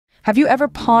Have you ever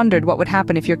pondered what would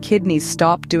happen if your kidneys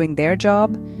stopped doing their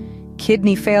job?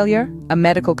 Kidney failure, a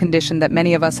medical condition that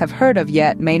many of us have heard of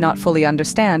yet may not fully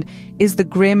understand, is the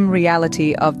grim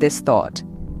reality of this thought.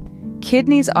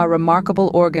 Kidneys are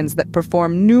remarkable organs that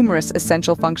perform numerous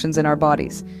essential functions in our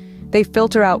bodies. They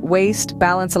filter out waste,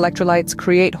 balance electrolytes,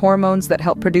 create hormones that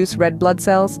help produce red blood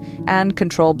cells, and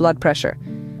control blood pressure.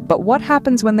 But what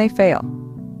happens when they fail?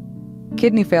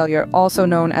 Kidney failure, also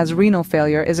known as renal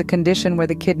failure, is a condition where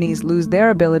the kidneys lose their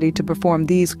ability to perform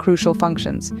these crucial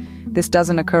functions. This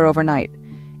doesn't occur overnight.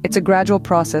 It's a gradual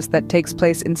process that takes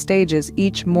place in stages,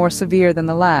 each more severe than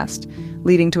the last,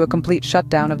 leading to a complete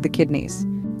shutdown of the kidneys.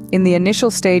 In the initial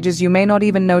stages, you may not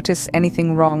even notice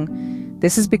anything wrong.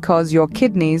 This is because your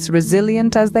kidneys,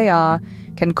 resilient as they are,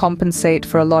 can compensate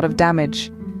for a lot of damage.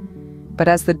 But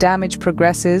as the damage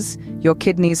progresses, your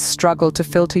kidneys struggle to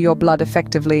filter your blood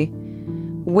effectively.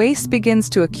 Waste begins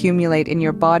to accumulate in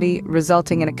your body,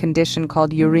 resulting in a condition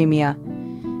called uremia.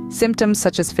 Symptoms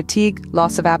such as fatigue,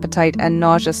 loss of appetite, and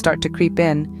nausea start to creep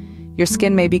in. Your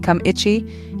skin may become itchy,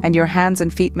 and your hands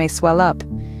and feet may swell up.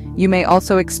 You may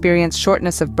also experience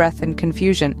shortness of breath and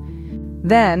confusion.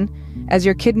 Then, as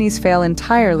your kidneys fail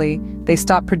entirely, they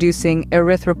stop producing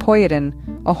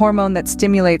erythropoietin, a hormone that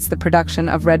stimulates the production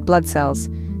of red blood cells.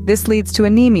 This leads to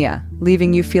anemia,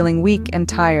 leaving you feeling weak and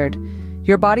tired.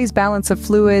 Your body's balance of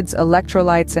fluids,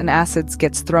 electrolytes, and acids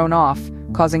gets thrown off,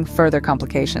 causing further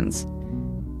complications.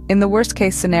 In the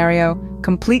worst-case scenario,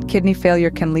 complete kidney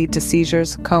failure can lead to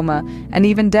seizures, coma, and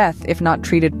even death if not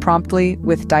treated promptly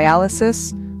with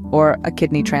dialysis or a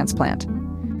kidney transplant.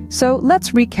 So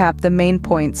let's recap the main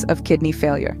points of kidney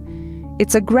failure.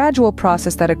 It's a gradual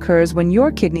process that occurs when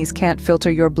your kidneys can't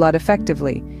filter your blood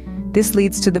effectively. This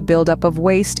leads to the buildup of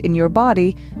waste in your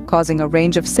body, causing a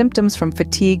range of symptoms from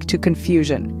fatigue to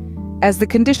confusion. As the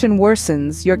condition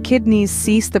worsens, your kidneys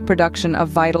cease the production of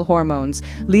vital hormones,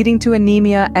 leading to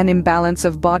anemia and imbalance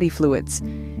of body fluids.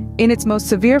 In its most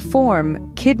severe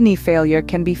form, kidney failure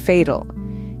can be fatal.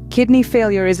 Kidney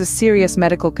failure is a serious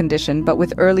medical condition, but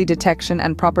with early detection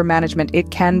and proper management, it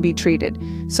can be treated.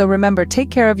 So remember, take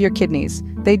care of your kidneys.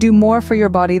 They do more for your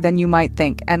body than you might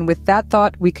think. And with that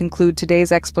thought, we conclude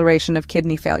today's exploration of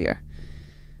kidney failure.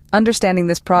 Understanding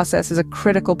this process is a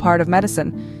critical part of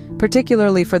medicine,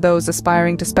 particularly for those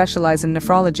aspiring to specialize in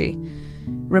nephrology.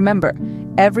 Remember,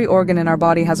 every organ in our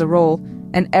body has a role,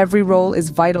 and every role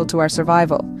is vital to our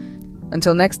survival.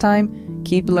 Until next time,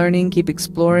 keep learning, keep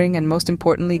exploring, and most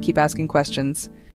importantly, keep asking questions.